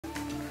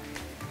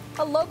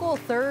A local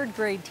third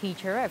grade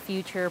teacher at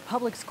Future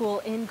Public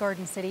School in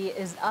Garden City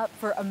is up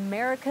for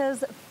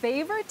America's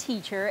favorite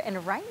teacher,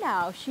 and right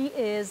now she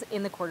is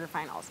in the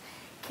quarterfinals.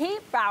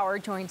 Kate Bauer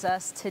joins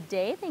us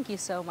today. Thank you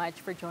so much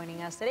for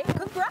joining us today.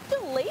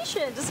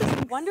 Congratulations, this is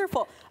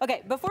wonderful.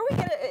 Okay, before we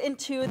get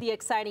into the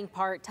exciting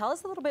part, tell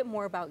us a little bit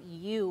more about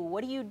you.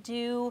 What do you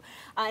do,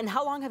 and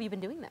how long have you been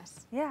doing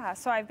this? Yeah,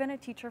 so I've been a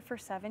teacher for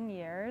 7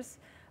 years.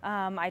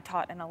 I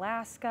taught in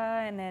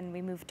Alaska, and then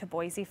we moved to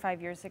Boise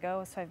 5 years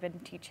ago. So I've been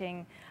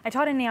teaching, I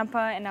taught in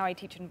Nampa, and now I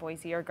teach in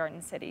Boise or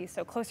Garden City,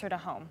 so closer to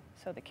home.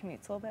 So the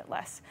commute's a little bit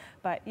less.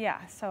 But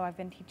yeah, so I've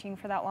been teaching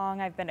for that long.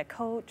 I've been a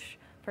coach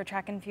for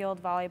track and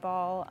field,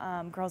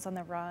 volleyball, Girls on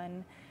the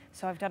Run.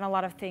 So I've done a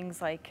lot of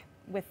things like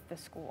with the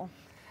school.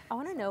 I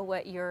want to know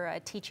what your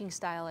teaching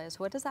style is.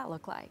 What does that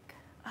look like?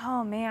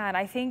 Oh man,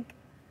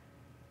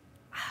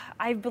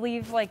 I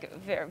believe like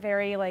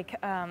very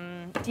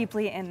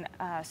deeply in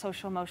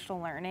social emotional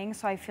learning.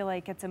 So I feel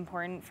like it's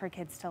important for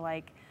kids to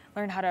like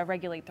learn how to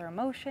regulate their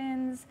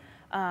emotions,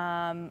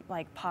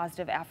 like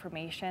positive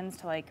affirmations,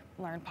 to like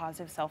learn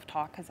positive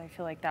self-talk, because I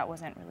feel like that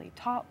wasn't really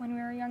taught when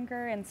we were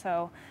younger. And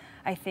so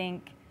I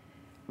think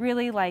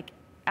really like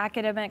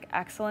academic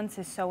excellence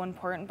is so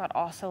important, but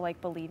also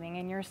like believing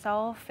in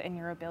yourself and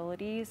your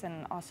abilities,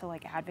 and also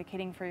like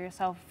advocating for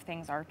yourself if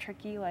things are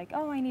tricky, like,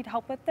 oh, I need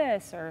help with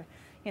this, or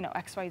you know,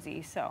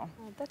 XYZ. So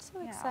that's so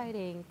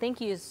exciting.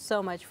 Thank you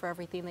so much for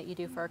everything that you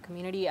do for our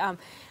community.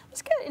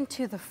 Let's get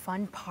into the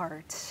fun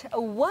part.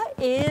 What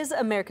is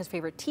America's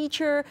favorite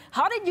teacher?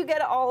 How did you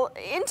get all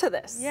into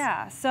this?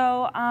 Yeah,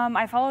 so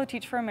I follow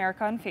Teach for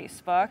America on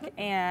Facebook,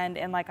 and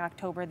in like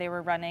October they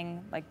were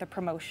running like the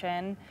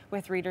promotion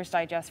with Reader's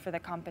Digest for the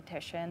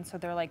competition, so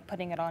they're like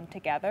putting it on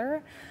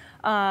together.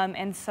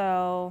 And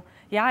so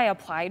yeah, I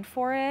applied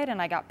for it, and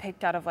I got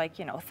picked out of like,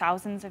 you know,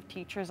 thousands of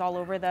teachers all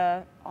over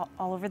the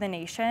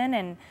nation,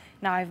 and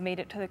now I've made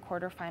it to the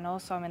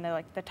quarterfinals, so I'm in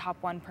the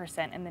top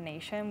 1% in the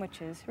nation,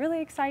 which is really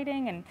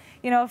exciting. And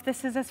you know, if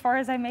this is as far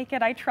as I make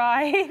it, I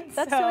try.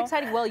 That's so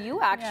exciting. Well, you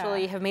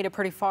actually have made it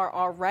pretty far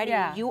already.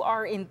 Yeah. You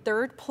are in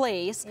 3rd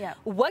place. Yeah.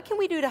 What can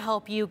we do to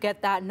help you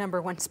get that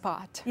 #1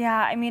 spot?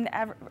 Yeah, I mean,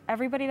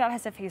 everybody that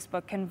has a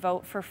Facebook can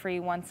vote for free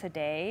once a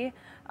day,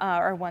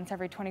 or once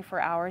every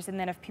 24 hours. And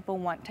then if people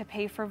want to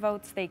pay for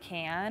votes, they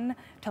can,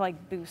 to like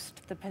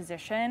boost the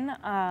position.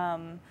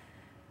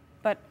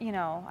 But you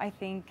know, I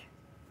think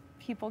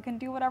people can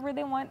do whatever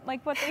they want,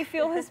 like what they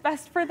feel is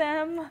best for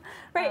them.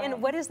 Right,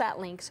 and what is that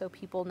link so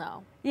people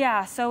know?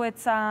 Yeah, so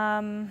it's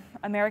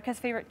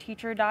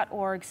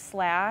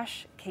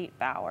americasfavouriteteacher.org/Kate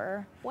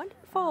Bauer.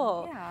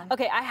 Wonderful. Yeah.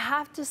 Okay, I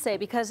have to say,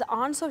 because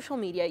on social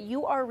media,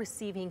 you are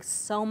receiving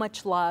so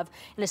much love,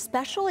 and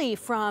especially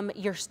from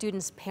your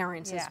students'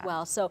 parents as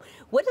well. So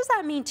what does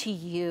that mean to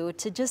you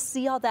to just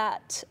see all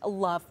that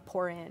love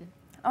pour in?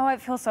 Oh,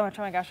 it feels so much.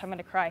 Oh my gosh, I'm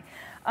gonna cry.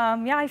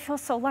 Yeah, I feel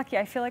so lucky.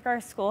 I feel like our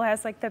school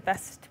has like the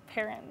best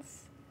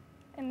parents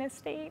in this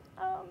state.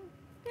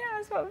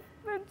 Yeah, so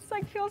it's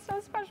like feels so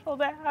special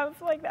to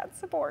have like that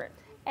support.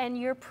 And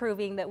you're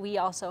proving that we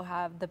also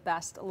have the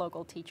best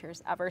local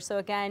teachers ever. So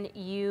again,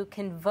 you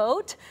can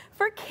vote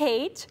for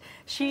Kate.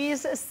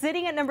 She's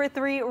sitting at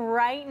 #3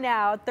 right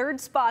now, 3rd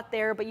spot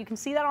there, but you can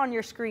see that on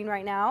your screen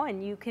right now,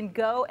 and you can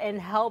go and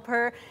help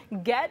her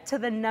get to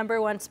the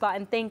 #1 spot.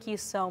 And thank you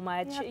so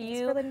much. Yeah, thanks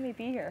for letting me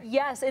be here.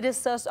 Yes, it is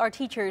so, our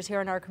teachers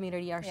here in our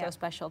community are so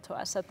special to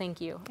us. So thank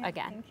you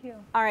again. Thank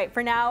you. All right,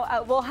 for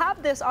now, we'll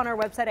have this on our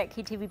website at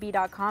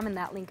ktvb.com and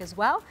that link as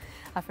well.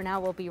 For now,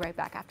 we'll be right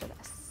back after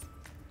this.